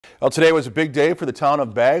Well, today was a big day for the town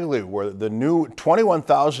of Bagley, where the new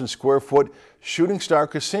 21,000 square foot Shooting Star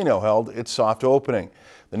Casino held its soft opening.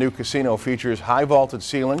 The new casino features high vaulted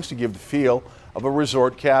ceilings to give the feel of a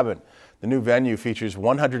resort cabin. The new venue features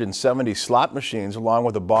 170 slot machines along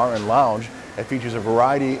with a bar and lounge that features a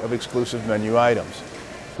variety of exclusive menu items.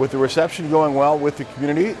 With the reception going well with the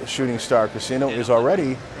community, the Shooting Star Casino is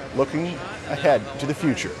already looking ahead to the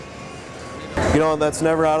future. You know, that's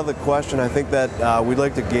never out of the question. I think that we'd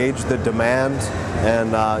like to gauge the demand, and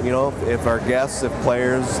you know, if our guests, if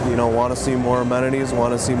players, you know, want to see more amenities,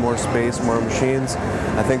 want to see more space, more machines,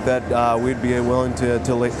 I think that we'd be willing to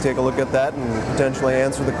take a look at that and potentially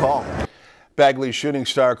answer the call. Bagley Shooting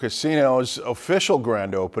Star Casino's official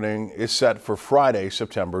grand opening is set for Friday,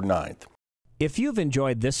 September 9th. If you've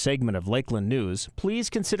enjoyed this segment of Lakeland News, please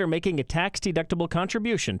consider making a tax-deductible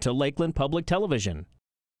contribution to Lakeland Public Television.